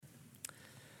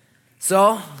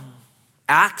So,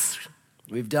 Acts,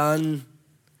 we've done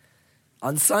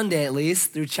on Sunday at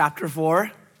least through chapter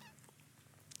 4.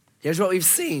 Here's what we've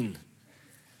seen.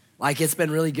 Like, it's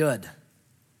been really good.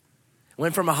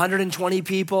 Went from 120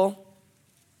 people,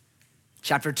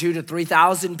 chapter 2 to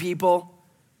 3,000 people.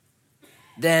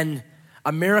 Then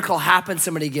a miracle happens,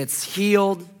 somebody gets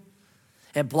healed.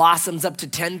 It blossoms up to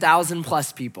 10,000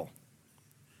 plus people.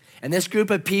 And this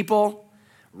group of people,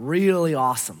 really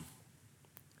awesome.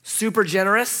 Super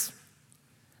generous.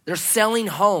 They're selling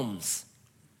homes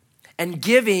and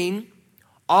giving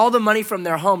all the money from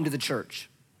their home to the church.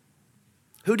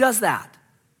 Who does that?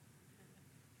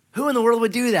 Who in the world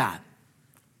would do that?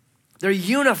 They're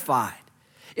unified.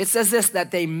 It says this, that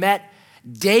they met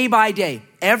day by day.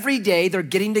 Every day they're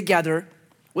getting together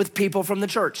with people from the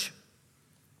church.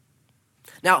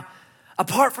 Now,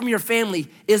 apart from your family,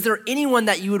 is there anyone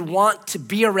that you would want to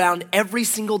be around every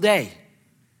single day?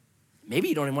 Maybe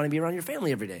you don't even want to be around your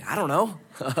family every day. I don't know.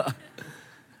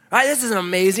 Right? This is an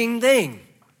amazing thing.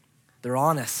 They're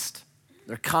honest.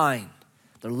 They're kind.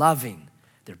 They're loving.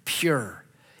 They're pure.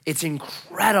 It's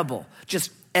incredible.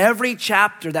 Just every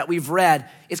chapter that we've read,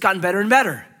 it's gotten better and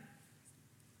better.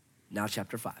 Now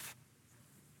chapter 5.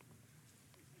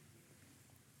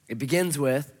 It begins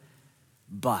with,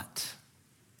 but.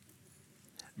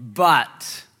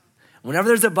 But. Whenever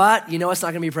there's a but, you know it's not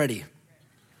going to be pretty.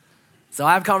 So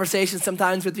I have conversations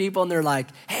sometimes with people and they're like,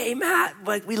 hey, Matt,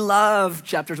 like we love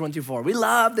chapters 1 through 4. We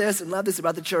love this and love this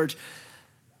about the church.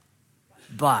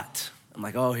 But I'm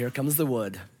like, oh, here comes the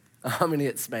wood. I'm going to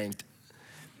get spanked.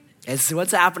 And so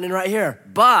what's happening right here?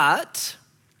 But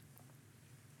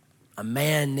a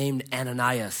man named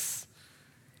Ananias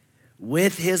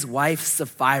with his wife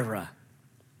Sapphira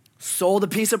sold a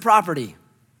piece of property.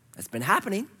 That's been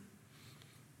happening.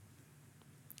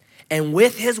 And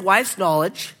with his wife's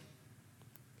knowledge,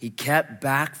 he kept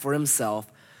back for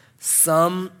himself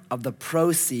some of the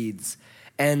proceeds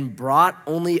and brought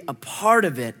only a part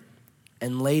of it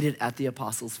and laid it at the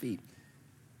apostles' feet.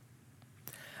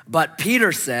 But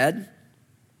Peter said,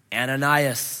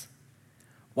 Ananias,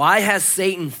 why has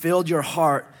Satan filled your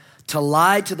heart to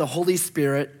lie to the Holy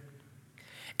Spirit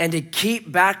and to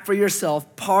keep back for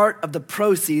yourself part of the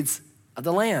proceeds of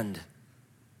the land?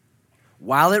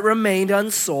 While it remained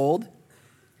unsold,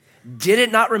 did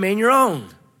it not remain your own?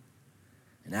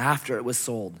 And after it was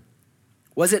sold,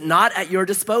 was it not at your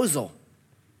disposal?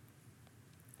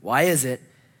 Why is it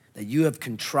that you have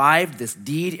contrived this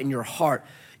deed in your heart?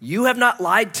 You have not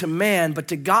lied to man, but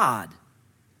to God.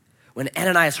 When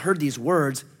Ananias heard these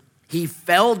words, he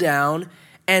fell down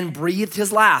and breathed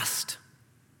his last.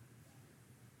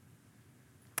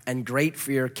 And great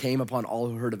fear came upon all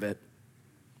who heard of it.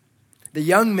 The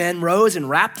young men rose and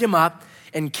wrapped him up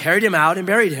and carried him out and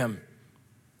buried him.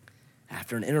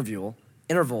 After an interval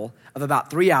of about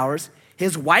 3 hours,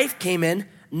 his wife came in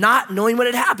not knowing what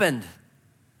had happened.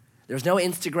 There's no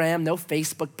Instagram, no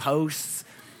Facebook posts.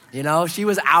 You know, she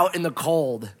was out in the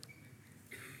cold.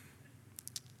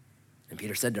 And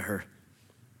Peter said to her,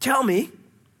 tell me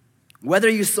whether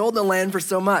you sold the land for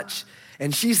so much.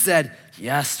 And she said,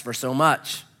 yes, for so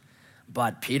much.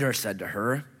 But Peter said to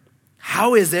her,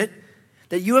 how is it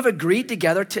that you have agreed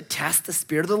together to test the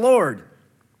Spirit of the Lord?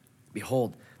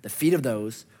 Behold, the feet of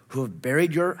those who have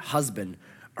buried your husband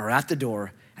are at the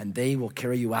door, and they will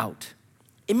carry you out.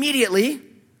 Immediately,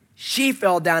 she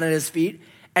fell down at his feet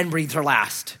and breathed her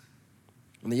last.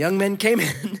 When the young men came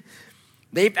in,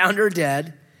 they found her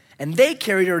dead, and they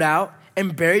carried her out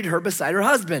and buried her beside her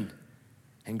husband.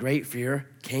 And great fear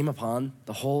came upon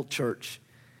the whole church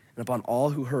and upon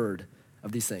all who heard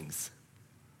of these things.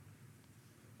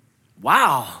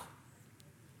 Wow.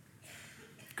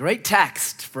 Great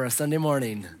text for a Sunday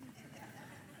morning.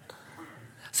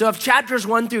 So if chapters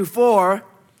 1 through 4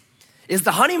 is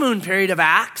the honeymoon period of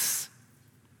Acts,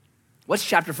 what's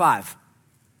chapter 5?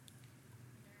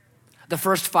 The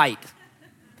first fight.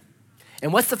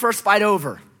 And what's the first fight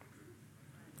over?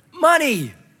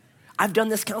 Money. I've done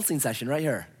this counseling session right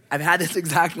here. I've had this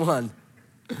exact one.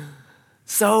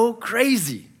 So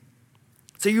crazy.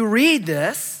 So you read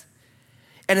this,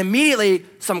 and immediately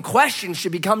some questions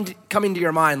should be coming to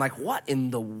your mind, like, what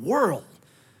in the world?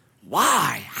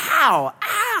 Why? How?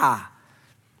 I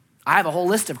have a whole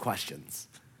list of questions.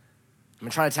 I'm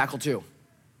gonna try to tackle 2.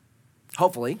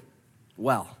 Hopefully,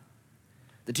 well.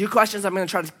 The 2 questions I'm gonna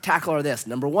try to tackle are this.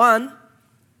 Number 1,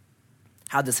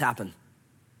 how'd this happen?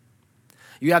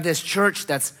 You have this church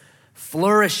that's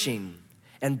flourishing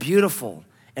and beautiful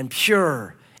and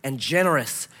pure and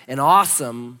generous and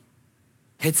awesome,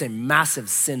 hits a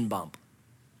massive sin bump.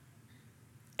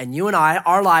 And you and I,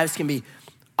 our lives can be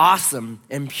awesome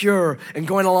and pure and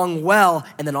going along well,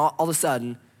 and then all of a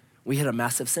sudden, we hit a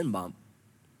massive sin bump.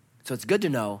 So it's good to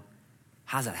know,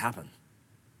 how does that happen?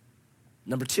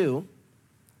 Number 2,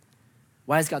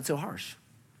 why is God so harsh?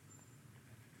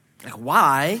 Like,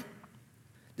 why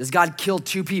does God kill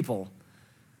 2 people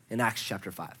in Acts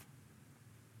chapter 5?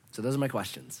 So those are my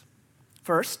questions.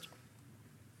 First,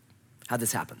 how'd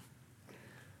this happen?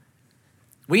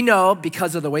 We know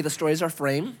because of the way the stories are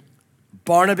framed,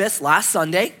 Barnabas last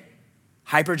Sunday,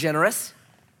 hyper generous.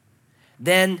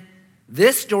 Then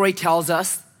this story tells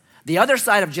us the other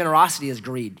side of generosity is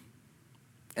greed.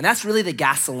 And that's really the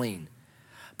gasoline.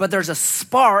 But there's a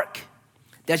spark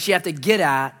that you have to get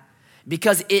at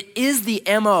because it is the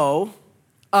MO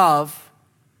of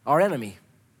our enemy.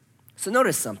 So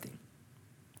notice something.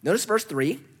 Notice verse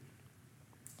 3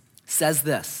 says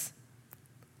this.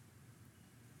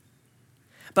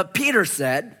 But Peter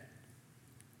said,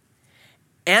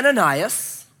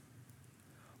 Ananias,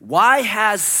 why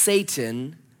has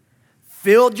Satan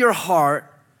filled your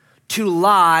heart to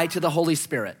lie to the Holy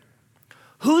Spirit?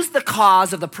 Who's the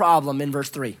cause of the problem in verse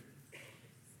 3?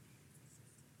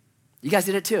 You guys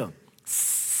did it too.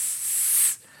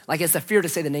 Like it's a fear to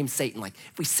say the name Satan. Like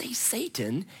if we say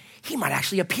Satan, he might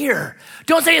actually appear.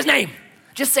 Don't say his name.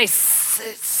 Just say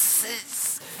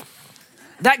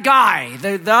that guy,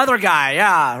 the other guy.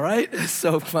 Yeah, right? It's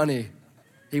so funny.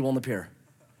 He won't appear.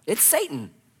 It's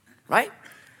Satan, right?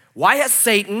 Why has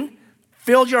Satan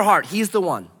filled your heart? He's the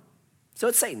one. So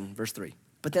it's Satan, verse 3.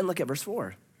 But then look at verse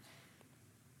 4.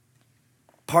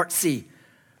 Part C.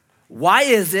 Why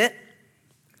is it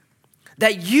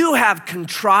that you have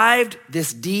contrived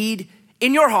this deed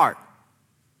in your heart?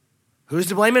 Who's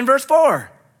to blame in verse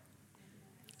 4?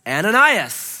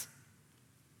 Ananias,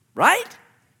 right?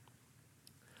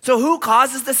 So who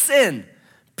causes the sin?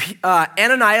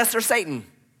 Ananias or Satan?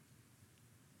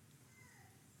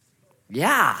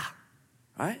 Yeah,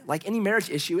 right? Like any marriage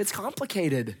issue, it's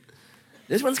complicated.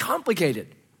 This one's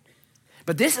complicated.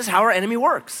 But this is how our enemy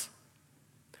works.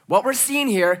 What we're seeing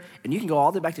here, and you can go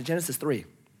all the way back to Genesis 3,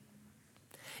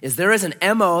 is there is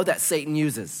an MO that Satan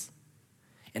uses.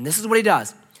 And this is what he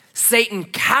does. Satan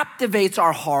captivates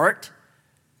our heart,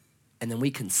 and then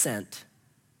we consent.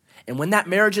 And when that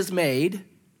marriage is made,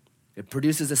 it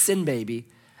produces a sin baby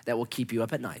that will keep you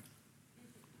up at night.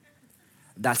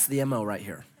 That's the MO right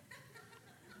here.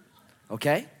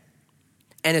 Okay?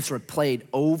 And it's replayed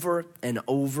over and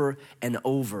over and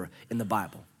over in the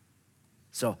Bible.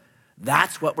 So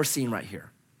that's what we're seeing right here.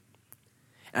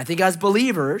 And I think as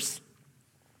believers,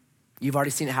 you've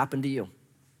already seen it happen to you.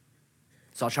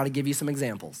 So I'll try to give you some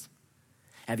examples.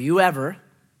 Have you ever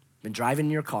been driving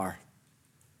in your car,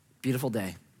 beautiful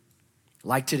day,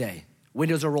 like today,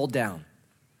 windows are rolled down,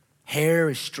 hair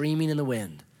is streaming in the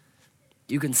wind,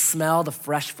 you can smell the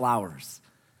fresh flowers,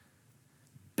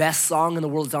 best song in the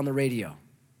world is on the radio,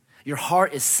 your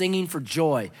heart is singing for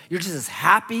joy, you're just as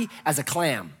happy as a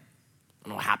clam. I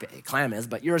don't know how happy a clam is,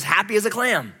 but you're as happy as a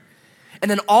clam. And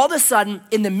then all of a sudden,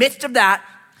 in the midst of that,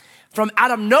 from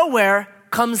out of nowhere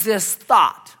comes this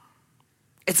thought.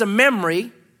 It's a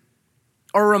memory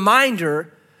or a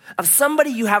reminder of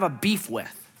somebody you have a beef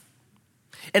with.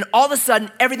 And all of a sudden,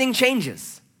 everything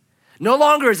changes. No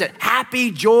longer is it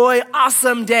happy, joy,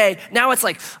 awesome day. Now it's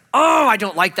like, oh, I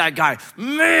don't like that guy.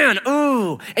 Man,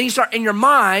 ooh. And you start in your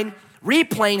mind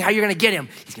replaying how you're gonna get him.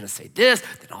 He's gonna say this,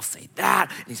 then I'll say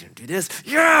that, and he's gonna do this.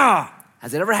 Yeah!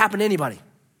 Has it ever happened to anybody?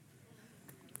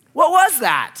 What was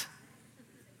that?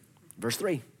 Verse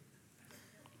 3.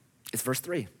 It's verse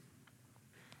 3.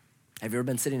 Have you ever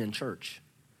been sitting in church,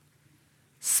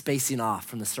 spacing off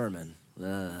from the sermon?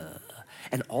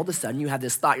 And all of a sudden you have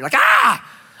this thought. You're like, I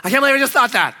can't believe I just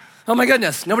thought that. Oh my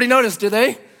goodness, nobody noticed, do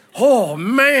they? Oh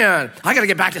man, I gotta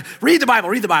get back to, read the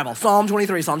Bible. Psalm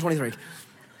 23.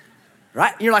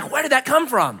 Right? And you're like, where did that come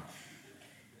from?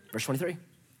 Verse 23.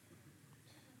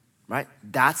 Right?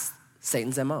 That's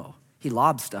Satan's MO. He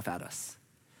lobs stuff at us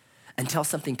until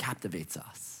something captivates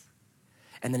us.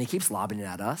 And then he keeps lobbing it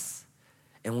at us.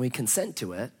 And when we consent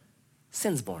to it,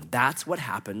 sin's born. That's what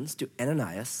happens to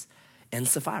Ananias and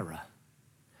Sapphira.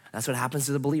 That's what happens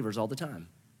to the believers all the time.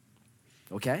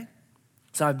 Okay?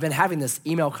 So I've been having this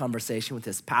email conversation with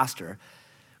this pastor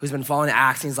who's been following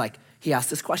Acts, and he asked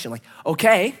this question, like,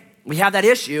 okay, we have that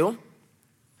issue.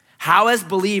 How as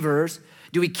believers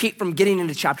do we keep from getting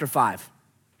into chapter 5?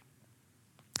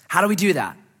 How do we do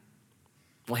that?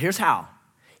 Well, here's how.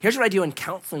 Here's what I do in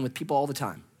counseling with people all the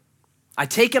time. I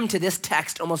take them to this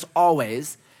text almost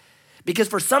always because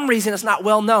for some reason it's not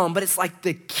well known, but it's like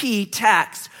the key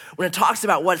text when it talks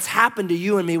about what's happened to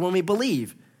you and me when we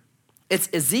believe. It's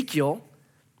Ezekiel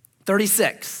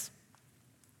 36.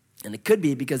 And it could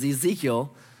be because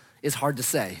Ezekiel is hard to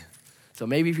say. So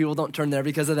maybe people don't turn there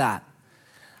because of that.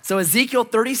 So Ezekiel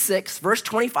 36, verse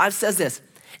 25 says this,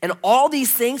 and all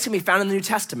these things can be found in the New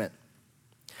Testament.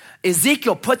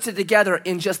 Ezekiel puts it together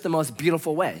in just the most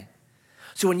beautiful way.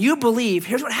 So when you believe,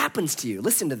 here's what happens to you.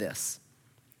 Listen to this.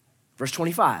 Verse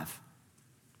 25.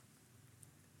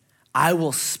 I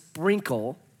will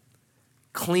sprinkle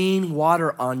clean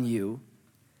water on you,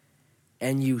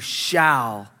 and you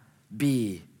shall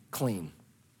be clean.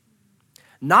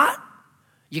 Not,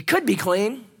 you could be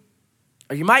clean,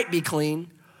 or you might be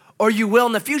clean, or you will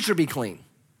in the future be clean.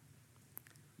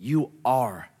 You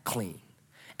are clean.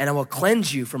 And I will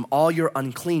cleanse you from all your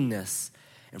uncleanness,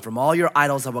 and from all your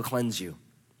idols I will cleanse you.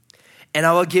 And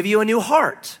I will give you a new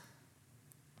heart,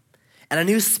 and a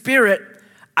new spirit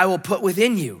I will put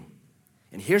within you.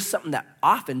 And here's something that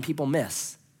often people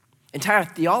miss. Entire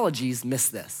theologies miss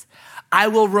this. I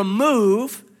will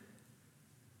remove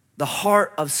the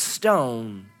heart of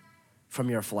stone from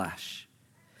your flesh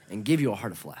and give you a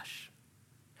heart of flesh.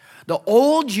 The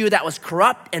old you that was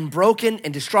corrupt and broken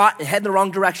and distraught and heading the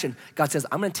wrong direction, God says,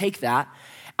 I'm going to take that,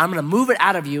 I'm going to move it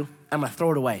out of you, I'm going to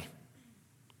throw it away.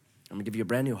 I'm going to give you a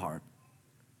brand new heart.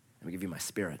 I'm going to give you my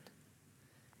spirit.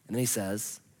 And then he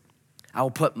says, I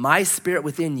will put my spirit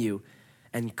within you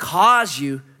and cause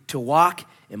you to walk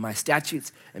in my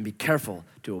statutes and be careful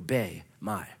to obey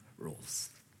my rules.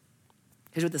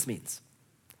 Here's what this means.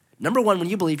 Number one, when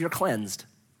you believe, you're cleansed.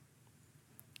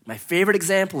 My favorite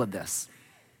example of this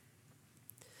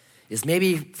is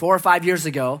maybe 4 or 5 years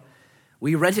ago,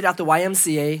 we rented out the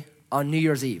YMCA on New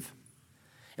Year's Eve.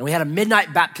 And we had a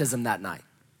midnight baptism that night.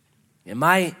 And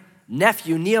my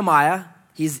nephew, Nehemiah,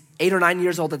 he's 8 or 9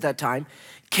 years old at that time,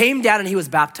 came down and he was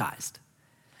baptized.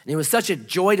 And it was such a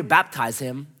joy to baptize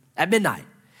him at midnight.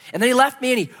 And then he left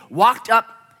me and he walked up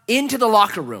into the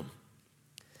locker room.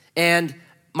 And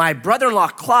my brother-in-law,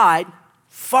 Clyde,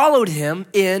 followed him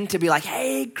in to be like,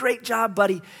 hey, great job,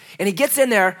 buddy. And he gets in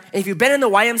there, and if you've been in the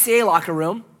YMCA locker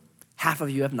room, half of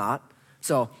you have not.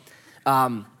 So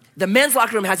the men's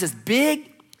locker room has this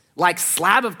big, like,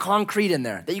 slab of concrete in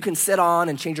there that you can sit on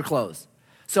and change your clothes.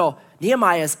 So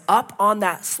Nehemiah is up on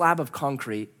that slab of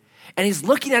concrete, and he's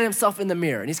looking at himself in the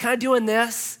mirror, and he's kind of doing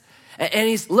this, and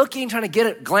he's looking, trying to get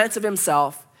a glance of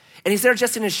himself, and he's there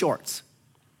just in his shorts.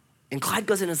 And Clyde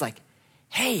goes in and is like,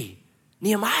 hey,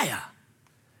 Nehemiah,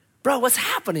 bro, what's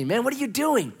happening, man? What are you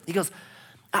doing? He goes,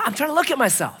 I'm trying to look at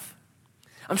myself.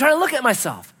 I'm trying to look at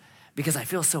myself because I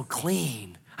feel so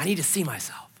clean. I need to see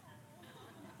myself.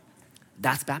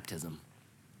 That's baptism.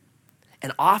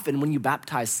 And often when you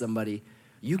baptize somebody,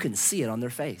 you can see it on their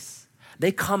face.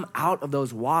 They come out of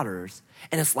those waters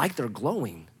and it's like they're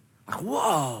glowing. Like,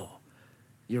 whoa,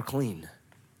 you're clean.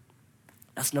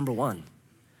 That's number one.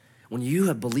 When you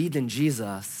have believed in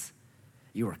Jesus,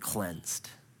 you are cleansed.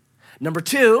 Number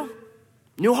two,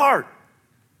 new heart.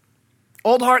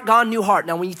 Old heart gone, new heart.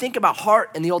 Now, when you think about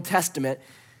heart in the Old Testament,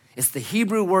 it's the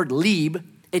Hebrew word lib.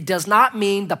 It does not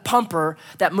mean the pumper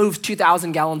that moves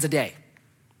 2,000 gallons a day.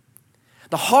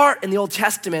 The heart in the Old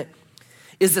Testament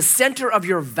is the center of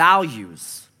your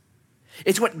values.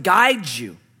 It's what guides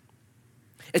you.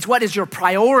 It's what is your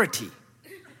priority.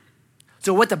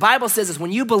 So what the Bible says is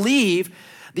when you believe,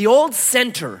 the old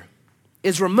center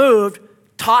is removed,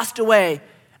 tossed away,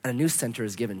 and a new center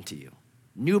is given to you.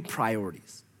 New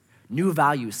priorities, new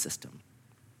value system.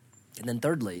 And then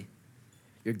thirdly,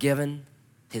 you're given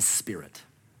his spirit.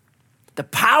 The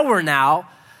power now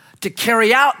to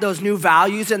carry out those new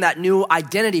values and that new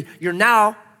identity, you're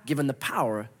now given the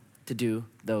power to do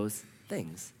those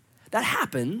things. That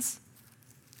happens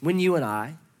when you and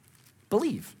I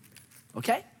believe,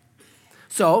 okay?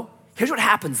 So here's what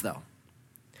happens though.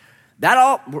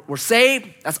 We're saved,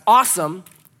 that's awesome,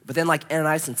 but then like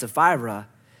Ananias and Sapphira,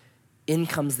 in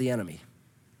comes the enemy.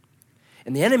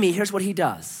 And the enemy, here's what he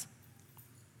does.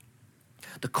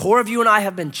 The core of you and I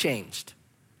have been changed.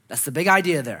 That's the big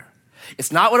idea there.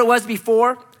 It's not what it was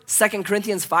before. 2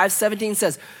 Corinthians 5:17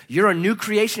 says, you're a new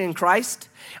creation in Christ.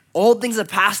 Old things have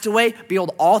passed away.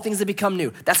 Behold, all things have become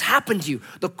new. That's happened to you.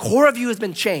 The core of you has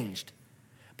been changed.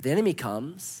 But the enemy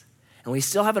comes, and we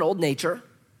still have an old nature,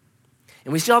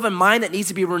 and we still have a mind that needs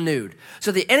to be renewed.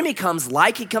 So the enemy comes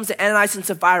like he comes to Ananias and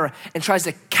Sapphira and tries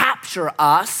to capture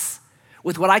us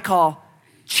with what I call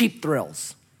cheap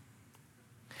thrills.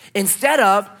 Instead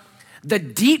of the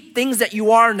deep things that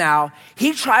you are now,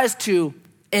 he tries to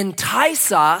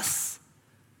entice us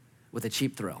with a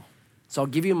cheap thrill. So I'll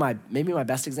give you maybe my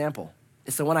best example.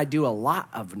 It's the one I do a lot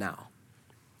of now.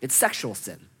 It's sexual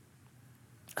sin,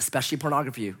 especially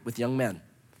pornography with young men.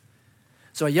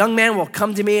 So a young man will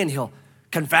come to me and he'll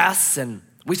confess, and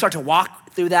we start to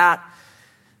walk through that.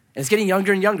 And it's getting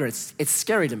younger and younger. It's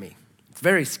scary to me. It's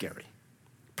very scary.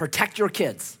 Protect your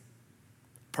kids.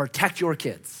 Protect your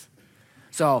kids.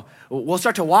 So we'll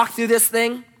start to walk through this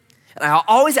thing. And I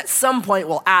always at some point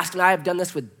will ask, and I have done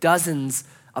this with dozens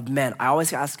of men. I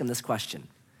always ask them this question.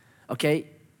 Okay,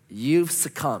 you've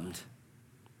succumbed.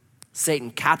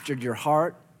 Satan captured your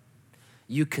heart.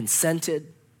 You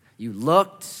consented. You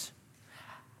looked.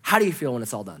 How do you feel when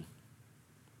it's all done?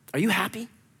 Are you happy?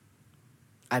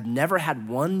 I've never had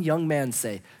one young man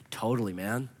say, totally,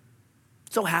 man.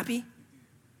 So happy.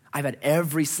 I've had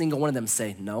every single one of them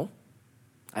say, no.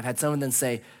 I've had some of them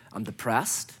say, I'm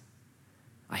depressed.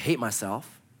 I hate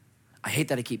myself. I hate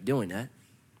that I keep doing it.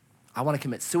 I want to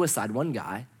commit suicide. One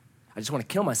guy, I just want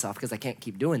to kill myself because I can't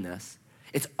keep doing this.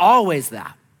 It's always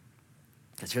that.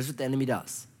 Because here's what the enemy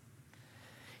does.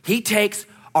 He takes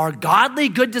our godly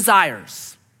good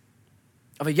desires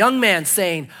of a young man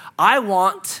saying, I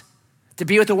want to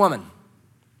be with a woman.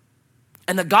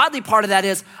 And the godly part of that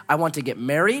is, I want to get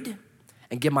married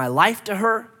and give my life to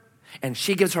her, and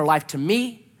she gives her life to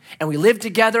me, and we live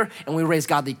together, and we raise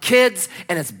godly kids,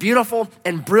 and it's beautiful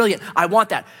and brilliant. I want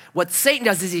that. What Satan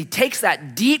does is he takes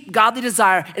that deep godly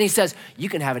desire, and he says, you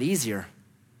can have it easier.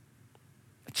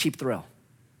 A cheap thrill.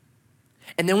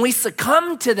 And then we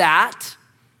succumb to that.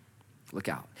 Look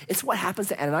out. It's what happens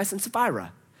to Ananias and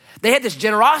Sapphira. They had this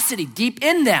generosity deep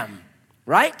in them,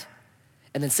 right?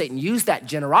 And then Satan used that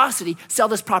generosity, sell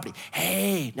this property.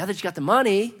 Hey, now that you got the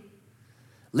money,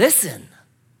 listen,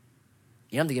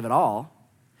 you don't have to give it all.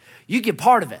 You give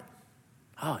part of it.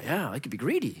 Oh yeah, I could be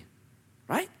greedy,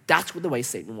 right? That's the way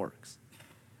Satan works.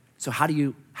 So how do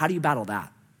you battle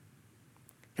that?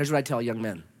 Here's what I tell young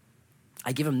men.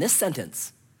 I give them this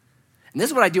sentence. And this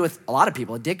is what I do with a lot of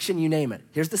people, addiction, you name it.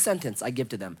 Here's the sentence I give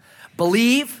to them.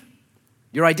 Believe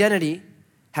your identity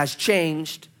has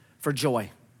changed for joy.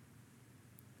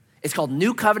 It's called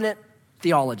New Covenant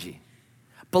theology.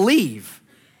 Believe.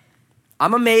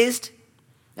 I'm amazed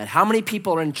at how many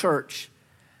people are in church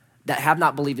that have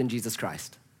not believed in Jesus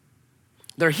Christ.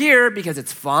 They're here because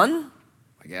it's fun,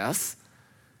 I guess,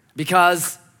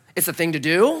 because it's a thing to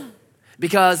do,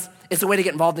 because it's a way to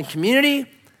get involved in community,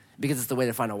 because it's the way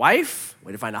to find a wife,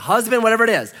 way to find a husband, whatever it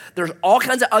is. There's all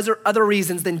kinds of other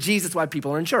reasons than Jesus why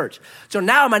people are in church. So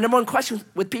now my number one question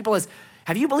with people is,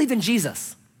 have you believed in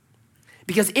Jesus?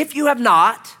 Because if you have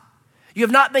not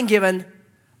been given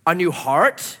a new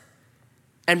heart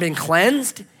and been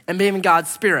cleansed and been given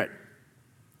God's Spirit.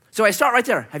 So I start right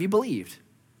there. Have you believed?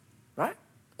 Right?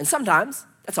 And sometimes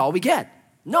that's all we get.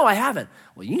 No, I haven't.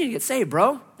 Well, you need to get saved,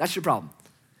 bro. That's your problem.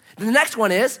 Then the next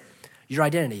one is your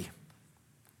identity.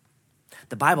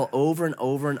 The Bible over and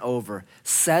over and over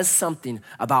says something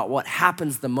about what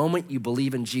happens the moment you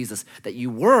believe in Jesus, that you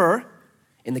were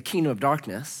in the kingdom of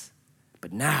darkness,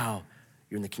 but now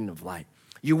you're in the kingdom of light.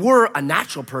 You were a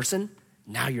natural person,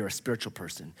 now you're a spiritual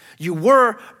person. You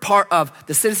were part of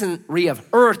the citizenry of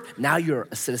earth, now you're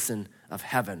a citizen of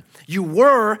heaven. You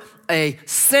were a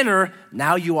sinner,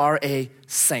 now you are a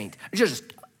saint. There's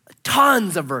just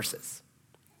tons of verses.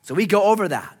 So we go over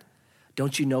that.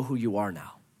 Don't you know who you are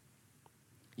now?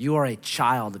 You are a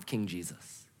child of King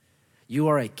Jesus. You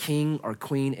are a king or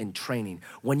queen in training.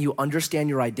 When you understand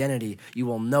your identity, you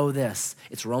will know this.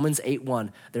 It's Romans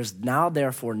 8:1. There's now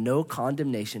therefore no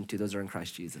condemnation to those who are in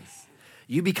Christ Jesus.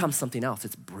 You become something else.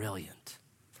 It's brilliant.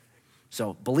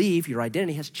 So believe your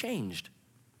identity has changed.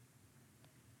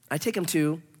 I take them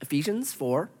to Ephesians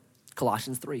 4,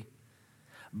 Colossians 3.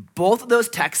 Both of those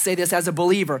texts say this as a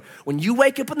believer. When you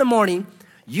wake up in the morning,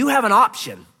 you have an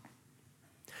option.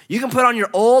 You can put on your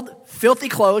old, filthy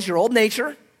clothes, your old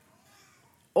nature,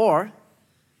 or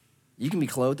you can be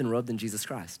clothed and robed in Jesus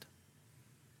Christ.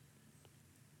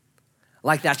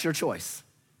 Like that's your choice.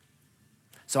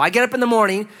 So I get up in the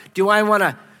morning. Do I want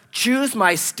to choose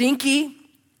my stinky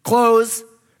clothes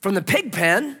from the pig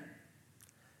pen,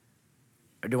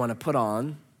 or do I want to put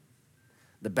on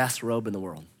the best robe in the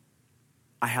world?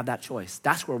 I have that choice.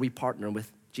 That's where we partner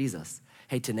with Jesus.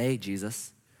 Hey, today,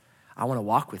 Jesus, I want to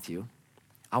walk with you.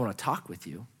 I want to talk with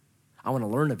you. I want to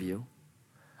learn of you.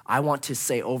 I want to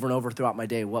say over and over throughout my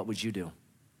day, what would you do?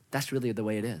 That's really the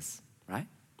way it is, right?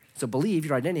 So believe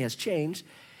your identity has changed.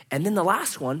 And then the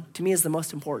last one, to me, is the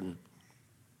most important,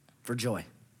 for joy.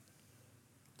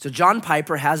 So John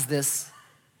Piper has this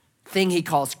thing he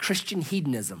calls Christian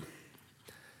hedonism.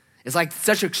 It's like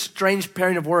such a strange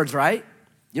pairing of words, right?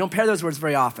 You don't pair those words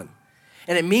very often.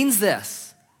 And it means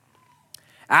this.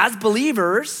 As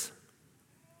believers,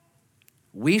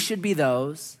 we should be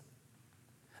those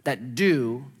that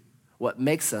do what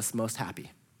makes us most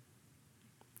happy.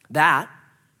 That,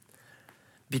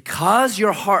 because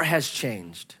your heart has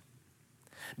changed,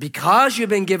 because you've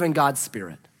been given God's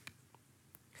Spirit,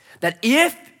 that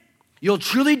if you'll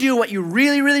truly do what you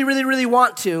really, really, really, really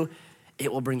want to,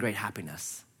 it will bring great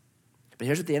happiness. But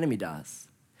here's what the enemy does.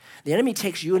 The enemy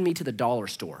takes you and me to the dollar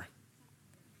store.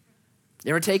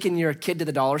 You ever taken your kid to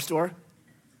the dollar store?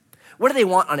 What do they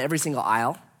want on every single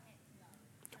aisle?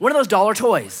 What are those dollar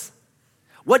toys?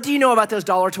 What do you know about those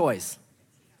dollar toys?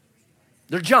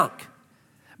 They're junk,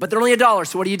 but they're only $1,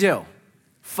 so what do?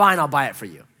 Fine, I'll buy it for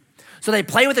you. So they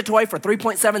play with the toy for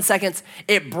 3.7 seconds,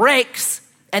 it breaks,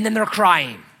 and then they're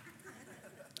crying.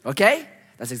 Okay?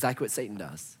 That's exactly what Satan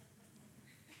does.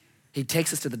 He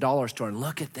takes us to the dollar store and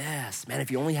look at this. Man,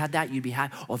 if you only had that, you'd be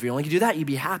happy. Or if you only could do that, you'd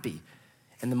be happy.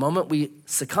 And the moment we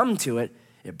succumb to it,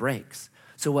 it breaks.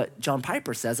 So what John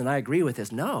Piper says, and I agree with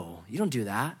this, no, you don't do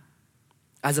that.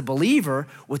 As a believer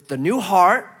with the new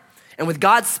heart and with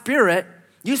God's Spirit,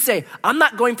 you say, I'm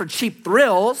not going for cheap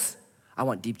thrills. I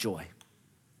want deep joy.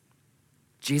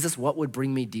 Jesus, what would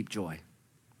bring me deep joy?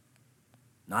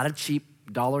 Not a cheap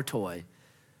dollar toy.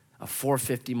 A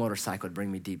 $450 motorcycle would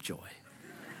bring me deep joy.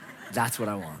 That's what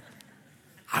I want.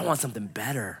 I want something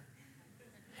better.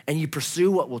 And you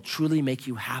pursue what will truly make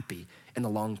you happy in the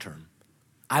long term.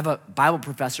 I have a Bible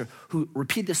professor who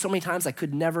repeated this so many times I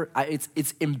could never,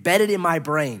 it's embedded in my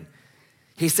brain.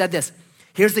 He said this,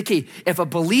 here's the key. If a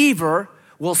believer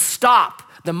will stop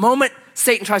the moment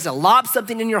Satan tries to lob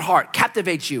something in your heart,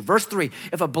 captivates you. Verse 3,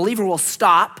 if a believer will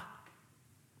stop,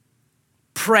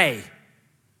 pray,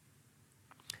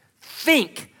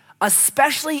 think,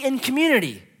 especially in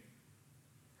community,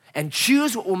 and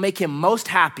choose what will make him most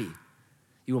happy,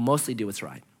 you will mostly do what's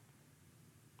right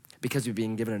because you're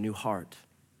being given a new heart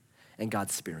and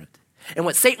God's Spirit. And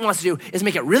what Satan wants to do is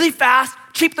make it really fast,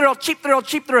 cheap thrill, cheap thrill,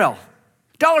 cheap thrill.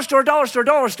 Dollar store, dollar store,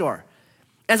 dollar store.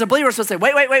 As a believer, we're supposed to say,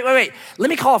 wait. Let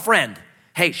me call a friend.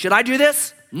 Hey, should I do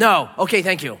this? No. Okay,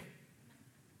 thank you.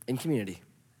 In community.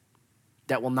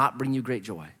 That will not bring you great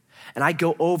joy. And I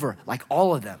go over, like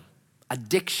all of them,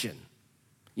 addiction.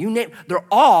 You name, they're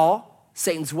all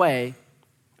Satan's way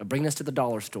of bringing us to the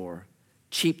dollar store,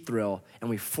 cheap thrill, and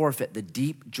we forfeit the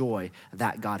deep joy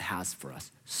that God has for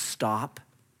us. Stop,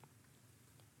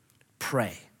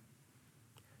 pray,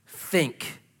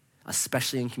 think,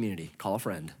 especially in community. Call a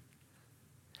friend.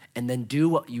 And then do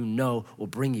what you know will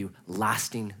bring you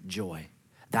lasting joy.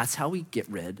 That's how we get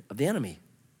rid of the enemy,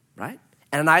 right?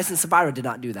 Ananias and Sapphira did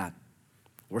not do that.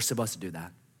 We're supposed to do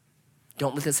that.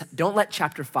 Don't let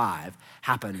chapter 5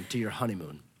 happen to your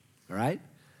honeymoon, all right?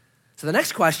 So the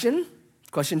next question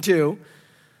 2,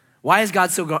 why is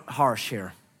God so harsh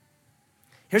here?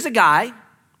 Here's a guy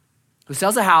who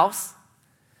sells a house,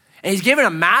 and he's given a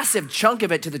massive chunk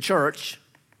of it to the church,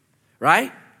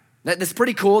 right? That's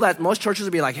pretty cool that most churches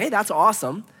would be like, hey, that's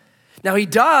awesome. Now he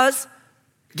does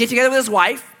get together with his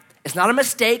wife. It's not a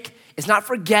mistake. It's not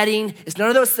forgetting. It's none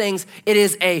of those things. It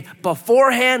is a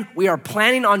beforehand, we are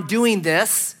planning on doing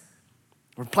this.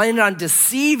 We're planning on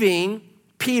deceiving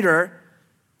Peter,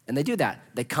 and they do that.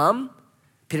 They come,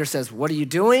 Peter says, what are you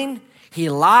doing? He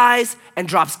lies and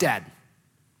drops dead.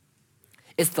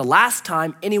 It's the last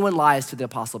time anyone lies to the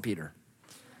Apostle Peter.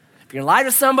 If you're gonna lie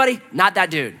to somebody, not that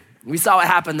dude. We saw what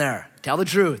happened there. Tell the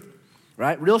truth,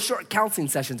 right? Real short counseling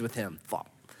sessions with him.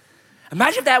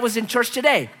 Imagine if that was in church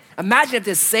today. Imagine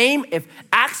if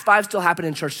Acts 5 still happened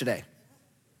in church today,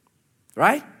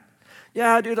 right?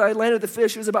 Yeah, dude, I landed the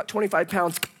fish. It was about 25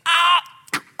 pounds.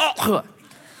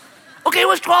 Okay, it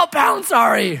was 12 pounds,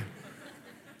 sorry.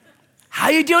 How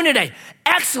you doing today?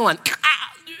 Excellent.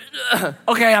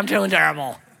 Okay, I'm doing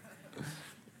terrible.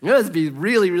 You know, this would be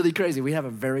really, really crazy. We have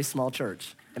a very small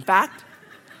church. In fact,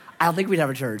 I don't think we'd have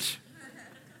a church.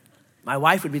 My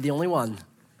wife would be the only one.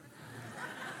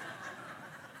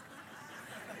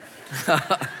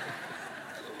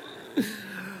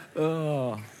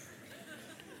 Oh.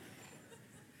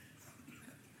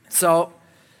 So,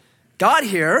 God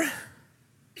here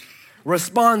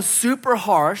responds super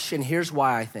harsh, and here's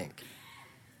why I think.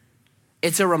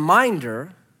 It's a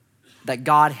reminder that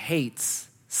God hates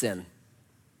sin,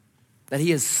 that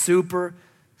he is super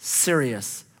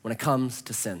serious when it comes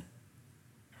to sin,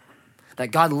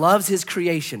 that God loves his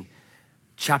creation.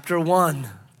 Chapter 1,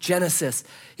 Genesis,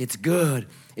 it's good,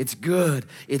 it's good,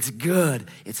 it's good,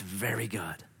 it's very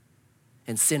good.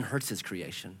 And sin hurts his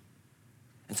creation.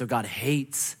 And so God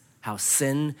hates how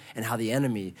sin and how the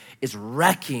enemy is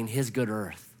wrecking his good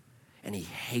earth, and he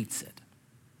hates it.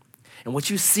 And what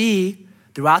you see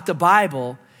throughout the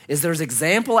Bible is there's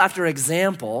example after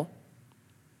example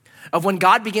of when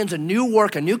God begins a new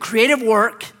work, a new creative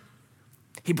work,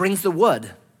 he brings the wood.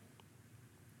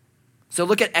 So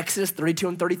look at Exodus 32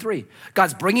 and 33.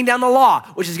 God's bringing down the law,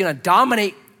 which is gonna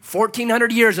dominate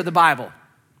 1,400 years of the Bible.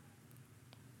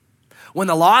 When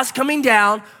the law is coming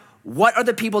down, what are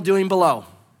the people doing below?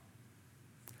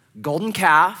 Golden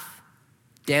calf,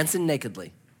 dancing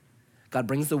nakedly. God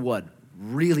brings the wood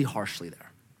really harshly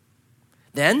there.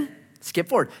 Then, skip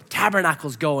forward,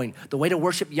 tabernacle's going. The way to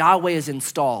worship Yahweh is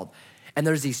installed. And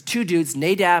there's these two dudes,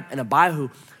 Nadab and Abihu,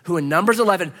 who in Numbers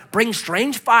 11 bring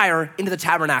strange fire into the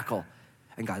tabernacle.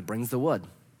 And God brings the wood.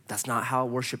 That's not how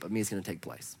worship of me is going to take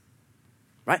place.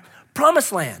 Right?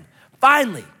 Promised land,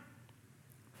 finally.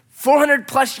 400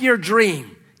 plus year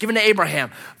dream given to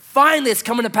Abraham. Finally, it's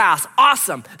coming to pass.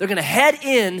 Awesome. They're going to head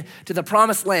in to the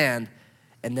promised land.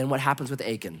 And then what happens with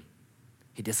Achan?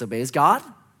 He disobeys God,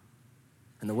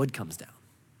 and the wood comes down.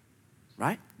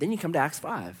 Right? Then you come to Acts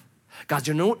 5. God's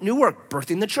doing new work,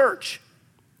 birthing the church.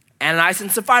 Ananias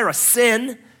and Sapphira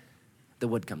sin, the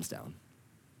wood comes down.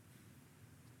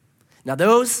 Now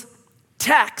those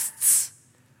texts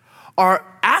are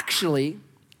actually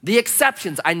the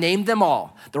exceptions. I named them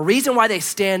all. The reason why they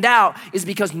stand out is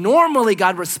because normally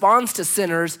God responds to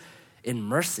sinners in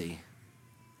mercy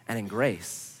and in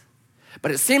grace.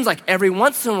 But it seems like every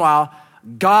once in a while,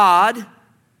 God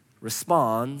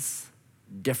responds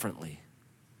differently,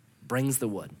 brings the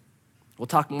wood. We'll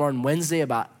talk more on Wednesday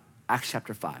about Acts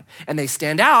chapter 5. And they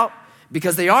stand out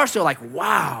because they are so like,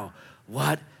 wow,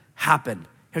 what happened?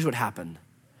 Here's what happened.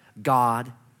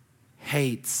 God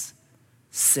hates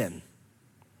sin.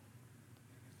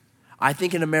 I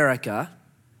think in America,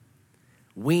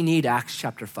 we need Acts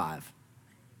chapter 5.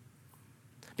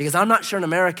 Because I'm not sure in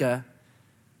America,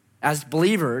 as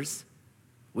believers,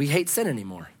 we hate sin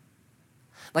anymore.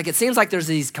 Like it seems like there's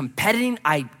these competing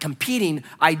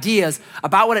ideas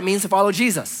about what it means to follow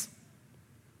Jesus.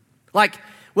 Like,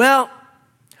 well,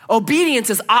 obedience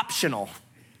is optional.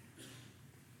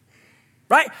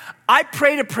 Right? I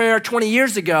prayed a prayer 20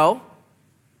 years ago.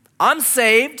 I'm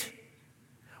saved.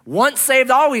 Once saved,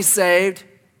 always saved.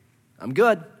 I'm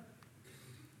good.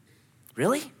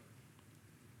 Really?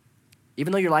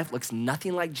 Even though your life looks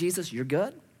nothing like Jesus, you're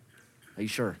good? Are you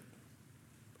sure?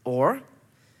 Or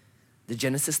the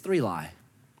Genesis 3 lie.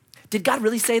 Did God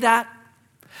really say that?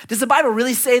 Does the Bible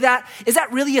really say that? Is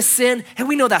that really a sin? And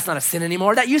we know that's not a sin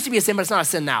anymore. That used to be a sin, but it's not a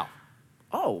sin now.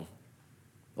 Oh,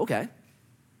 okay.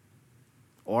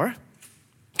 Or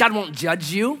God won't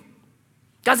judge you.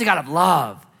 God's a God of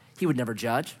love. He would never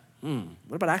judge.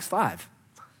 What about Acts 5?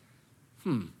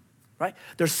 Right?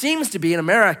 There seems to be in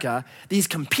America these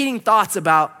competing thoughts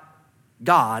about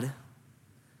God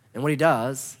and what he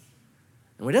does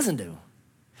and what he doesn't do.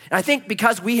 And I think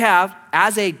because we have,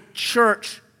 as a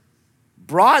church,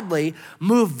 broadly,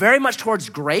 moved very much towards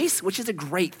grace, which is a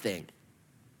great thing.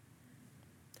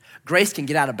 Grace can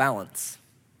get out of balance.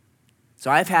 So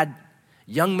I've had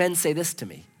young men say this to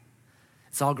me.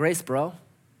 It's all grace, bro.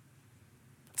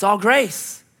 It's all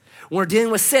grace. When we're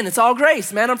dealing with sin, it's all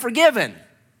grace, man, I'm forgiven.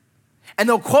 And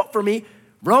they'll quote for me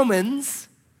Romans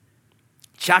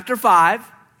chapter 5,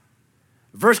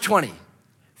 verse 20.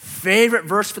 Favorite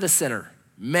verse for the sinner.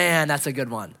 Man, that's a good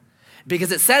one.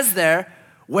 Because it says there,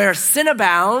 where sin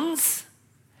abounds,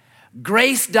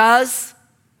 grace does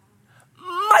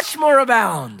much more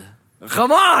abound.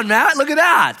 Come on, Matt, look at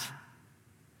that.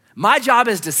 My job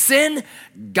is to sin.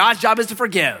 God's job is to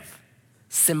forgive.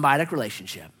 Symbiotic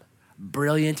relationship.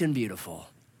 Brilliant and beautiful.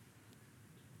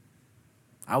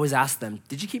 I always ask them,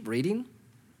 did you keep reading?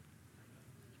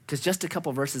 Because just a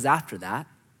couple verses after that,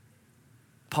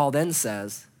 Paul then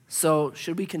says, so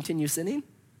should we continue sinning?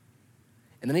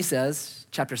 And then he says,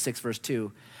 chapter 6, verse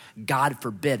 2, God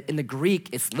forbid. In the Greek,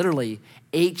 it's literally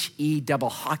H-E double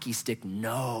hockey stick,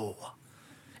 no.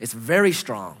 It's very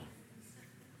strong.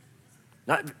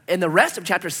 And the rest of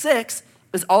chapter 6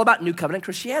 is all about New Covenant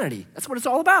Christianity. That's what it's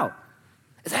all about.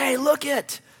 It's, hey, look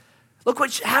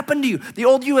what happened to you. The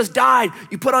old you has died.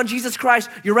 You put on Jesus Christ.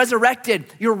 You're resurrected.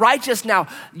 You're righteous now.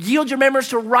 Yield your members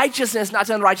to righteousness, not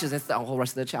to unrighteousness. That's the whole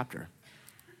rest of the chapter.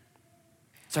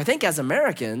 So I think as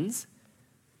Americans,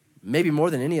 maybe more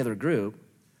than any other group,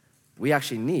 we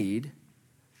actually need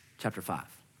chapter 5.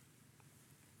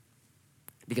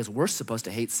 Because we're supposed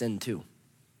to hate sin too.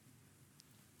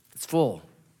 It's full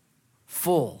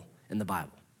in the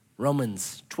Bible.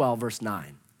 Romans 12, verse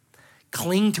 9.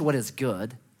 Cling to what is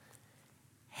good.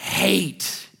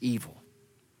 Hate evil.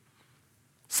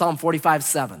 Psalm 45,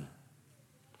 7.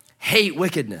 Hate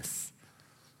wickedness.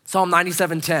 Psalm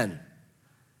 97, 10.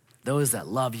 Those that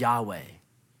love Yahweh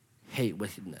hate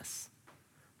wickedness.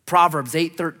 Proverbs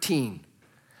 8, 13.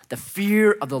 The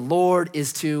fear of the Lord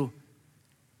is to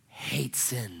hate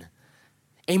sin.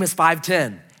 Amos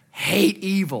 5:10, hate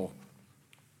evil.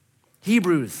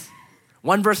 Hebrews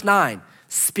 1 verse 9,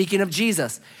 speaking of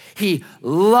Jesus, he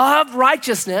loved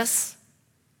righteousness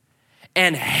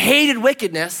and hated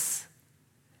wickedness,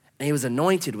 and he was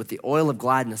anointed with the oil of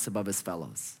gladness above his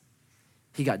fellows.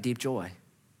 He got deep joy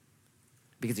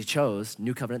because he chose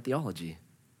new covenant theology.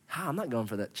 I'm not going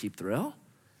for that cheap thrill.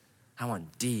 I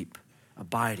want deep,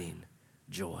 abiding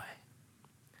joy.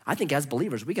 I think as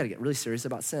believers, we got to get really serious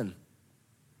about sin.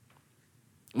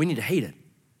 We need to hate it.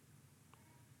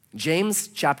 James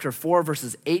chapter 4,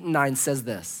 verses 8 and 9 says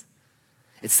this.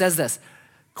 It says this,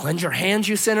 cleanse your hands,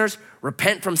 you sinners,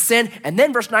 repent from sin. And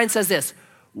then verse 9 says this,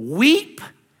 weep,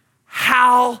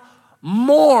 howl,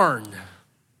 mourn.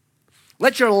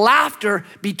 Let your laughter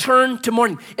be turned to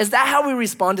mourning. Is that how we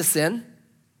respond to sin?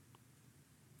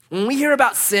 When we hear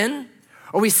about sin,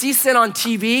 or we see sin on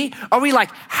TV, are we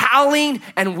like howling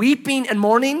and weeping and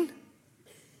mourning?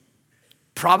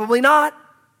 Probably not.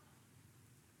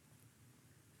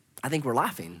 I think we're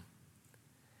laughing.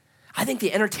 I think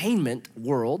the entertainment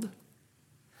world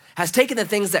has taken the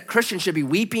things that Christians should be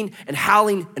weeping and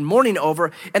howling and mourning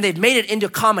over, and they've made it into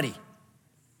comedy,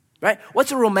 right?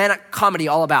 What's a romantic comedy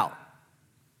all about?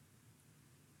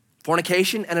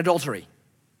 Fornication and adultery.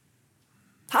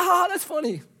 Ha ha, that's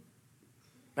funny.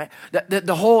 Right?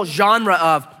 The whole genre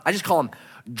of, I just call them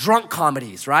drunk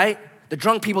comedies, right? The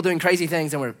drunk people doing crazy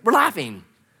things, and we're laughing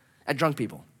at drunk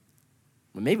people.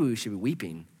 Well, maybe we should be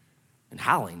weeping and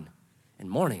howling and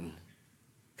mourning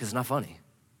because it's not funny.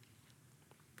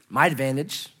 My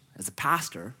advantage as a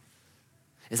pastor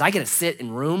is I get to sit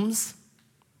in rooms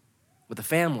with a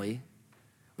family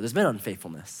where there's been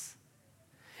unfaithfulness.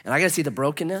 And I get to see the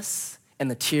brokenness and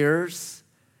the tears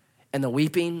and the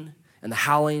weeping and the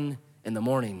howling and the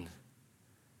mourning.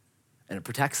 And it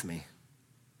protects me.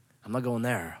 I'm not going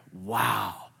there.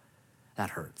 Wow,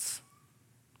 that hurts.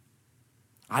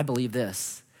 I believe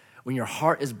this. When your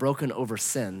heart is broken over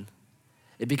sin,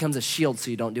 it becomes a shield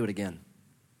so you don't do it again.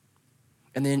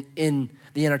 And then in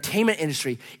the entertainment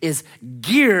industry is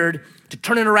geared to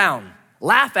turn it around.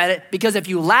 Laugh at it, because if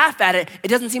you laugh at it, it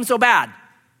doesn't seem so bad.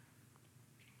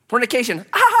 Fornication, ha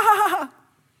ha ha ha.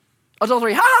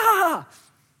 Adultery, ha ha ha ha.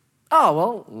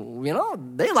 Oh, well,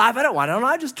 they laugh at it. Why don't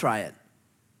I just try it?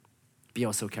 Be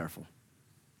oh so careful.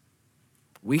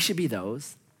 We should be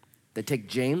those that take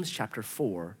James chapter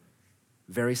 4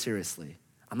 very seriously.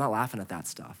 I'm not laughing at that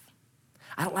stuff.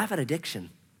 I don't laugh at addiction.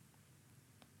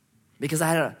 Because I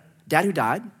had a dad who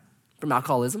died from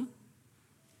alcoholism,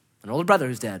 an older brother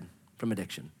who's dead from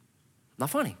addiction. Not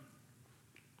funny.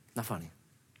 Not funny.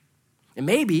 And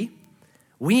maybe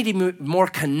we need to be more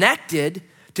connected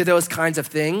to those kinds of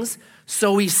things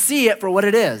so we see it for what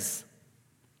it is.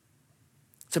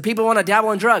 So people want to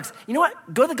dabble in drugs. You know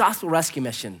what? Go to the Gospel Rescue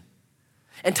Mission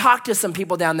and talk to some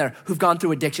people down there who've gone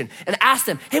through addiction and ask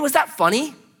them, hey, was that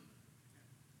funny?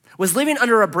 Was living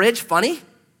under a bridge funny?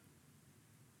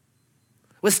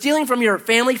 Was stealing from your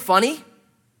family funny?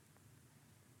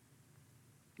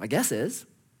 My guess is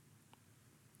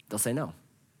they'll say no.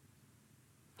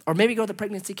 Or maybe go to the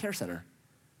pregnancy care center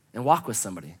and walk with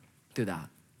somebody through that.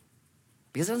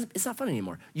 Because it's not fun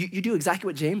anymore. You do exactly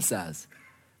what James says.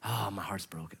 Oh, my heart's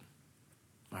broken.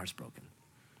 My heart's broken.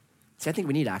 See, I think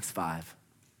we need Acts 5.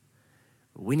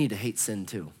 We need to hate sin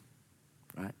too,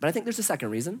 right? But I think there's a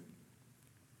second reason,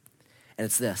 and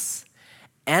it's this.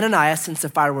 Ananias and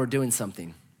Sapphira were doing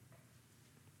something.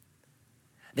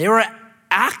 They were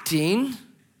acting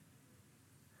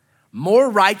more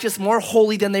righteous, more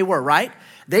holy than they were, right?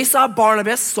 They saw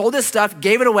Barnabas, sold his stuff,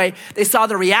 gave it away. They saw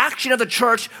the reaction of the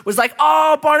church was like,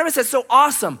 oh, Barnabas, that's so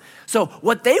awesome. So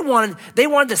what they wanted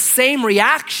the same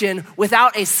reaction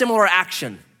without a similar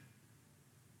action.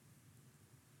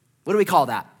 What do we call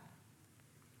that?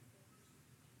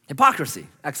 Hypocrisy.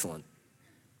 Excellent.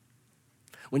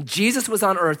 When Jesus was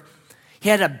on earth, he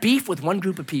had a beef with one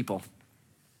group of people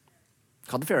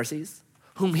called the Pharisees,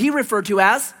 whom he referred to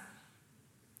as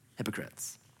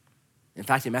hypocrites. In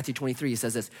fact, in Matthew 23, he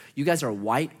says this, you guys are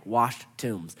whitewashed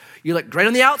tombs. You look great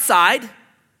on the outside,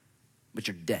 but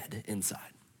you're dead inside.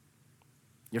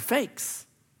 You're fakes.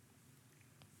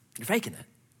 You're faking it.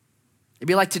 It'd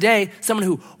be like today, someone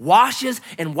who washes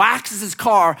and waxes his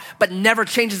car, but never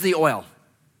changes the oil.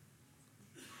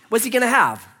 What's he gonna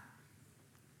have?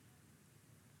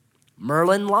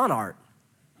 Merlin lawn art.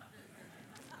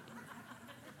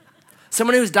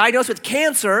 Someone who's diagnosed with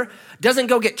cancer doesn't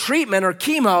go get treatment or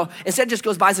chemo, instead just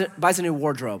goes buys a new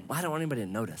wardrobe. Well, I don't want anybody to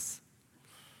notice.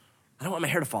 I don't want my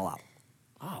hair to fall out.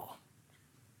 Oh,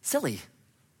 silly.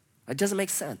 It doesn't make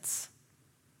sense.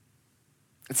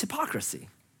 It's hypocrisy.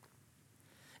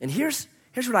 And here's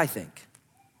what I think.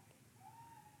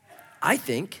 I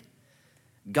think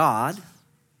God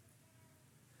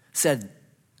said,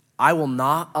 I will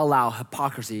not allow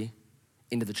hypocrisy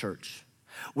into the church.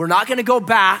 We're not gonna go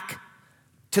back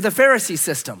to the Pharisee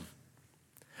system,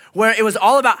 where it was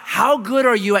all about how good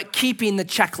are you at keeping the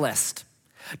checklist.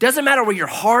 Doesn't matter where your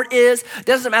heart is,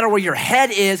 doesn't matter where your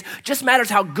head is, just matters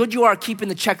how good you are at keeping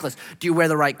the checklist. Do you wear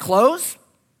the right clothes?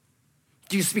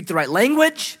 Do you speak the right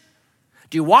language?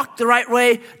 Do you walk the right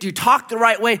way? Do you talk the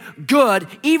right way? Good,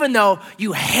 even though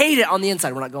you hate it on the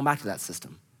inside. We're not going back to that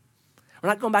system. We're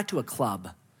not going back to a club.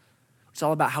 It's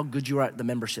all about how good you are at the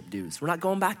membership dues. We're not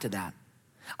going back to that.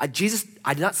 I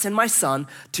did not send my son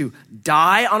to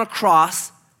die on a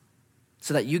cross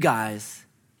so that you guys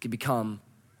could become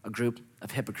a group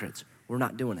of hypocrites. We're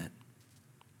not doing it.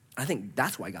 I think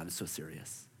that's why God is so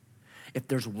serious. If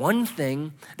there's one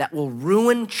thing that will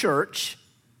ruin church,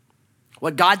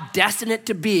 what God destined it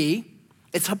to be,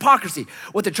 it's hypocrisy.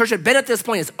 What the church had been at this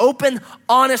point is open,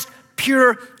 honest,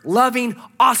 pure, loving,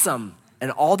 awesome. And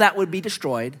all that would be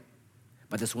destroyed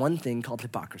by this one thing called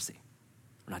hypocrisy.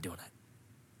 We're not doing it.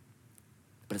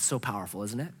 But it's so powerful,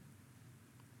 isn't it?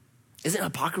 Isn't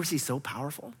hypocrisy so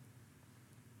powerful?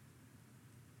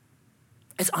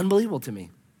 It's unbelievable to me.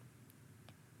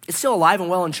 It's still alive and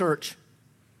well in church.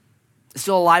 It's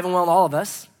still alive and well in all of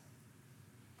us.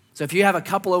 So if you have a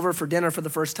couple over for dinner for the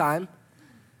first time,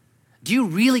 do you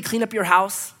really clean up your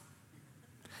house?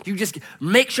 Do you just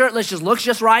make sure it just looks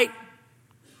just right?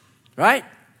 Right?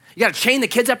 You got to chain the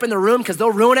kids up in the room because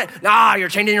they'll ruin it. Nah, you're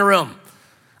chained in your room.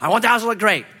 I want the house to look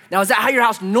great. Now, is that how your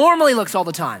house normally looks all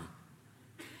the time?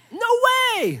 No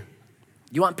way.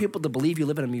 You want people to believe you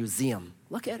live in a museum.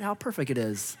 Look at how perfect it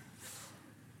is.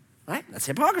 Right? That's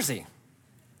hypocrisy.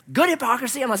 Good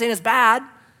hypocrisy. I'm not saying it's bad.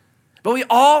 But we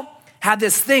all have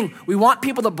this thing. We want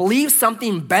people to believe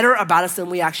something better about us than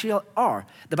we actually are.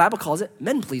 The Bible calls it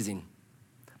men-pleasing.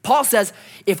 Paul says,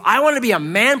 if I want to be a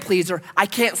man-pleaser, I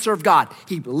can't serve God.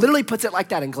 He literally puts it like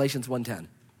that in Galatians 1:10.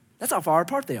 That's how far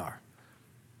apart they are.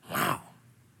 Wow.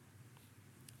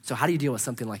 So how do you deal with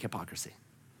something like hypocrisy?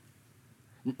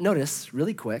 Notice,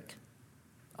 really quick,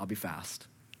 I'll be fast.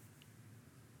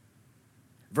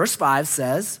 Verse 5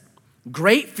 says,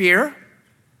 great fear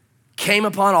came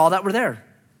upon all that were there.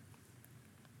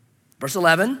 Verse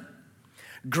 11,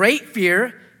 great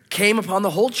fear came upon the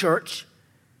whole church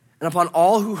and upon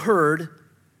all who heard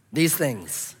these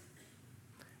things.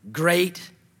 Great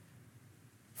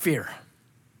fear.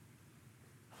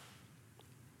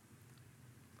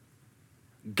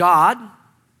 God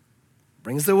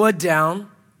brings the wood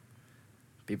down,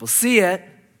 people see it,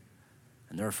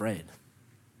 and they're afraid.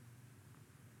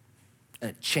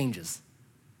 And it changes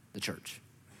the church.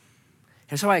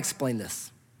 Here's how I explain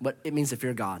this, what it means to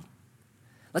fear God.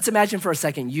 Let's imagine for a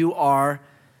second you are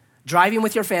driving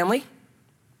with your family,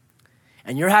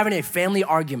 and you're having a family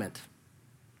argument.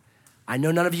 I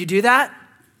know none of you do that.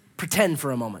 Pretend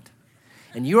for a moment.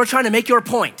 And you are trying to make your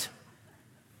point.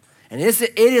 And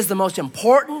it is the most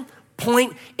important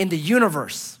point in the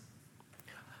universe.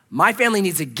 My family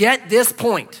needs to get this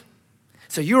point.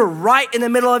 So you're right in the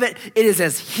middle of it. It is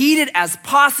as heated as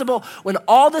possible when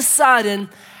all of a sudden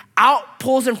out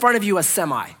pulls in front of you a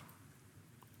semi.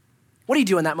 What do you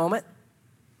do in that moment?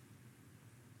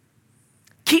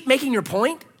 Keep making your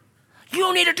point?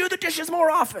 You need to do the dishes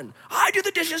more often. I do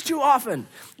the dishes too often.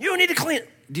 You need to clean.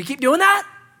 Do you keep doing that?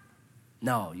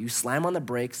 No, you slam on the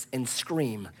brakes and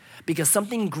scream because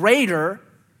something greater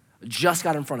just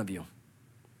got in front of you.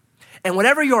 And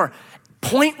whatever your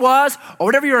point was or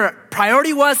whatever your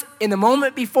priority was in the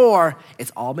moment before,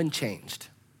 it's all been changed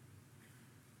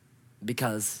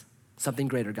because something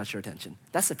greater got your attention.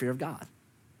 That's the fear of God.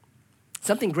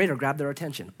 Something greater grabbed their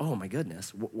attention. Oh my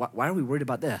goodness, why are we worried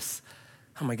about this?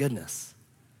 Oh my goodness,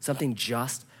 something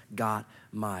just got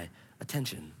my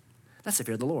attention. That's the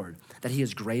fear of the Lord, that he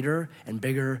is greater and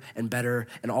bigger and better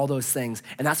and all those things.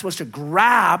 And that's supposed to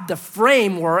grab the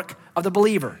framework of the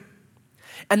believer.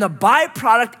 And the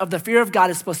byproduct of the fear of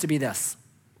God is supposed to be this: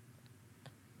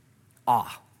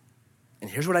 awe. And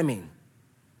here's what I mean.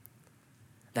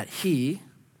 That he,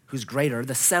 who's greater,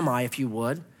 the semi, if you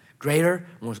would, greater,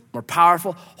 more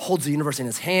powerful, holds the universe in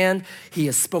his hand. He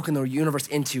has spoken the universe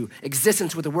into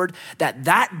existence with the word,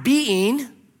 that being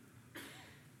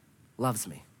loves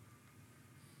me.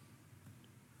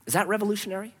 Is that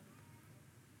revolutionary?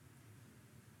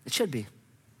 It should be.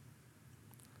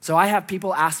 So I have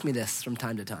people ask me this from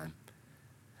time to time.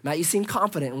 Matt, you seem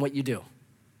confident in what you do.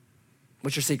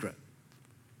 What's your secret?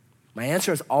 My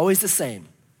answer is always the same.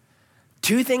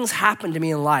 2 things happened to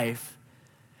me in life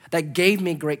that gave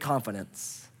me great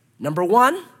confidence. Number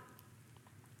 1,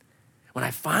 when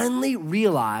I finally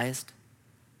realized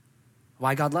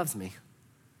why God loves me.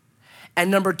 And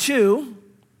number 2,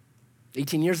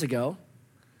 18 years ago,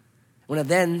 when a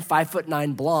then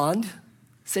 5'9" blonde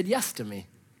said yes to me.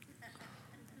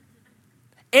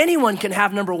 Anyone can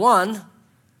have number one.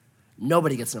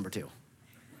 Nobody gets number two.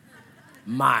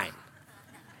 Mine.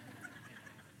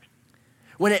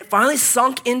 When it finally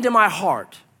sunk into my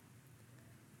heart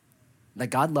that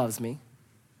God loves me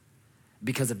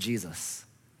because of Jesus,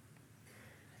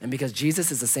 and because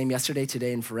Jesus is the same yesterday,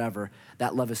 today, and forever,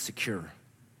 that love is secure.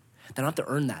 I don't have to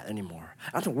earn that anymore.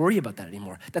 I don't have to worry about that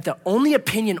anymore. That the only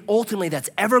opinion ultimately that's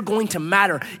ever going to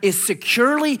matter is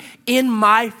securely in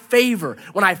my favor.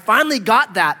 When I finally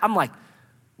got that, I'm like,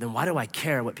 then why do I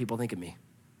care what people think of me?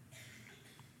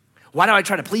 Why do I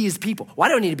try to please people? Why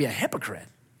do I need to be a hypocrite?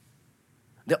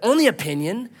 The only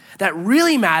opinion that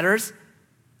really matters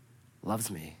loves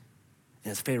me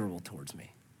and is favorable towards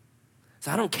me.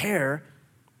 So I don't care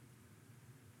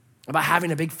about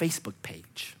having a big Facebook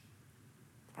page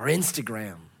or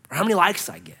Instagram or how many likes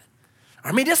I get or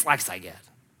how many dislikes I get.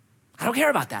 I don't care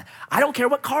about that. I don't care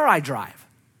what car I drive.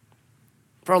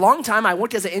 For a long time, I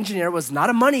worked as an engineer. It was not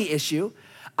a money issue.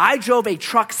 I drove a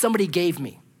truck somebody gave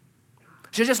me.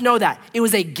 So just know that. It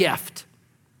was a gift.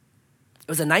 It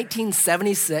was a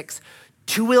 1976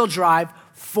 two-wheel drive,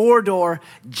 four-door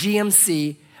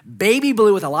GMC, baby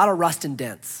blue with a lot of rust and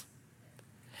dents.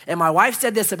 And my wife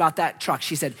said this about that truck.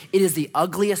 She said, it is the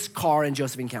ugliest car in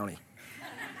Josephine County.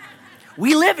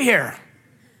 We live here.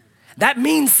 That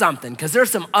means something because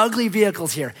there's some ugly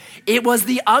vehicles here. It was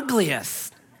the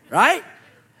ugliest, right?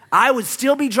 I would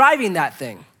still be driving that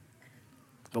thing.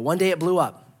 But one day it blew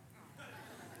up.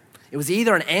 It was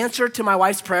either an answer to my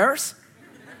wife's prayers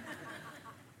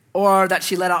or that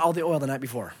she let out all the oil the night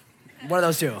before. One of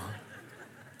those two.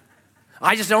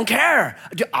 I just don't care.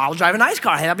 I'll drive a nice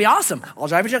car. Hey, that'd be awesome. I'll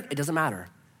drive a truck. It doesn't matter.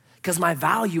 Because my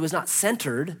value is not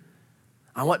centered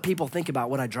on what people think about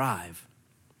what I drive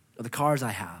or the cars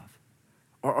I have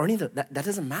or any of that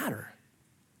doesn't matter.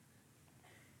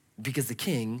 Because the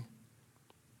King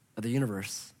of the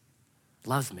universe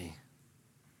loves me.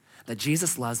 That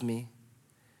Jesus loves me.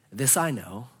 This I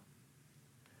know,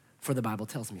 for the Bible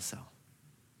tells me so.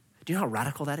 Do you know how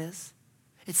radical that is?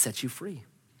 It sets you free.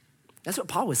 That's what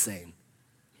Paul was saying.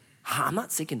 I'm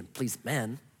not seeking to please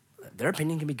men. Their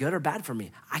opinion can be good or bad for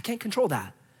me. I can't control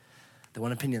that. The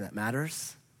one opinion that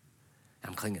matters,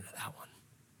 I'm clinging to that one.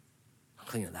 I'm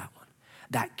clinging to that one.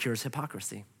 That cures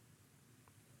hypocrisy.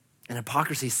 And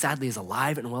hypocrisy, sadly, is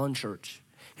alive and well in church.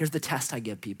 Here's the test I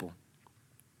give people.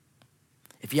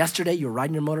 If yesterday you were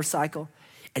riding your motorcycle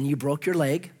and you broke your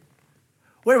leg,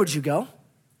 where would you go?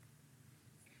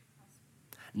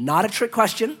 Not a trick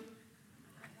question.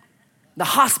 The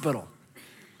hospital.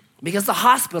 Because the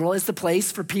hospital is the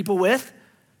place for people with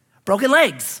broken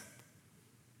legs.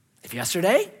 If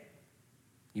yesterday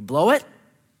you blow it,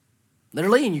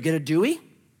 literally, and you get a Dewey,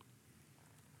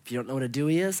 if you don't know what a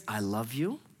Dewey is, I love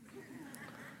you.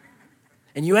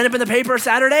 And you end up in the paper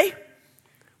Saturday,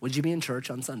 would you be in church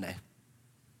on Sunday?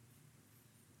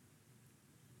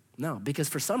 No, because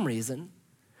for some reason,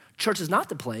 church is not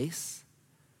the place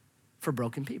for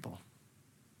broken people.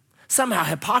 Somehow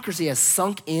hypocrisy has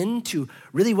sunk into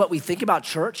really what we think about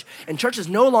church, and church is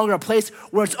no longer a place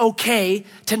where it's okay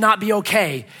to not be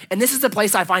okay. And this is the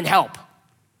place I find help.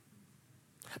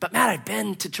 But Matt, I've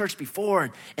been to church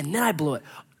before, and then I blew it.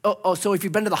 So if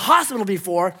you've been to the hospital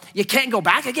before, you can't go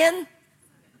back again?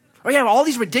 Or you have all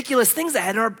these ridiculous things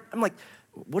that I'm like,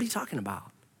 what are you talking about?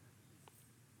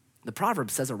 The proverb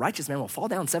says a righteous man will fall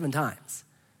down 7 times,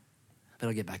 but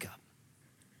he'll get back up.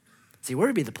 See, where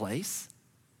would be the place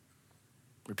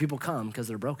where people come because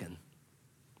they're broken?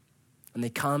 And they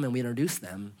come and we introduce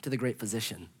them to the great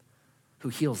physician who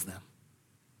heals them.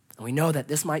 And we know that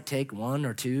this might take 1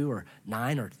 or 2 or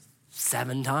 9 or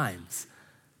 7 times.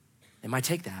 It might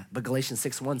take that. But Galatians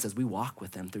 6:1 says we walk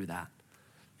with them through that,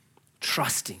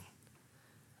 trusting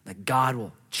that God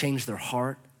will change their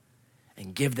heart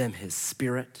and give them his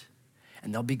spirit,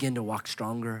 and they'll begin to walk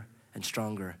stronger and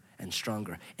stronger and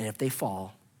stronger. And if they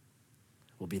fall,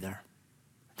 we'll be there.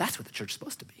 That's what the church is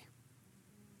supposed to be.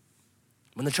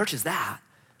 When the church is that,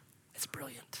 it's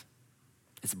brilliant.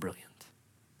 It's brilliant.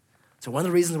 So one of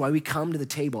the reasons why we come to the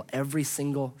table every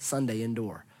single Sunday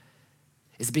indoor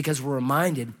is because we're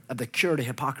reminded of the cure to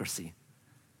hypocrisy.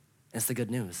 And it's the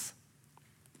good news.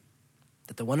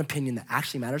 That the one opinion that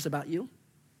actually matters about you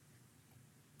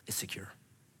is secure.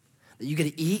 That you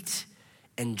get to eat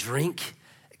and drink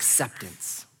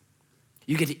acceptance.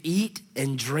 You get to eat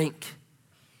and drink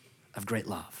of great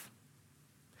love.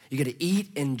 You get to eat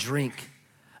and drink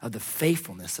of the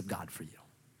faithfulness of God for you.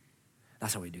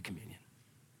 That's how we do communion.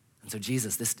 And so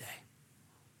Jesus, this day,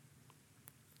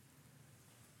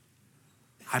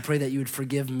 I pray that you would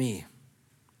forgive me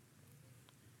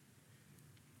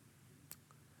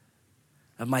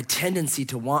of my tendency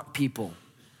to want people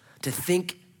to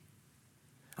think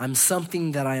I'm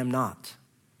something that I am not.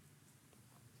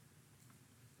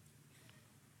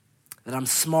 That I'm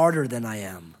smarter than I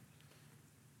am.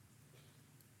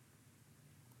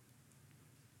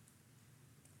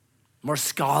 More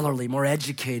scholarly, more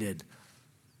educated.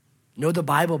 Know the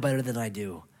Bible better than I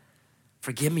do.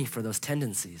 Forgive me for those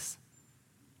tendencies.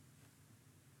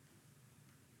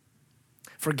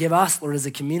 Forgive us, Lord, as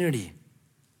a community.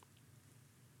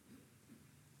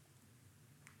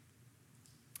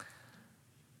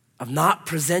 Of not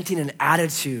presenting an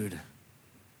attitude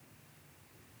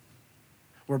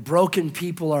where broken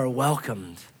people are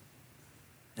welcomed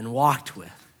and walked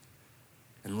with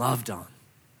and loved on.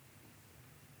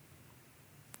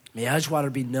 May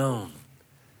Edgewater be known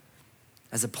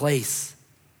as a place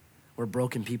where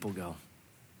broken people go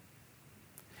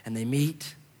and they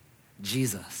meet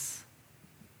Jesus,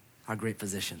 our great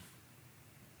physician.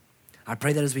 I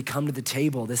pray that as we come to the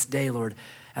table this day, Lord,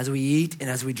 as we eat and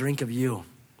as we drink of you,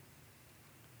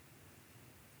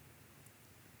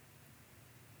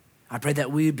 I pray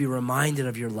that we would be reminded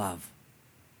of your love.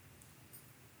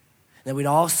 That we'd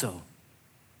also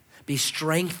be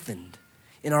strengthened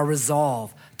in our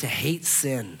resolve to hate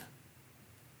sin.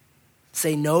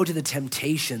 Say no to the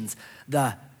temptations,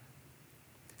 the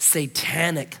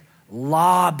satanic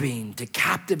lobbying to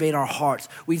captivate our hearts.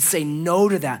 We'd say no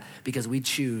to that because we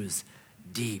choose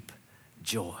deep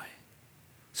joy.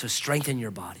 So strengthen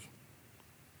your body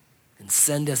and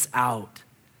send us out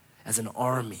as an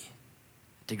army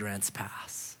to Grants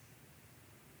Pass.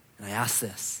 And I ask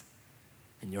this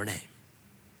in your name.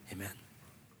 Amen.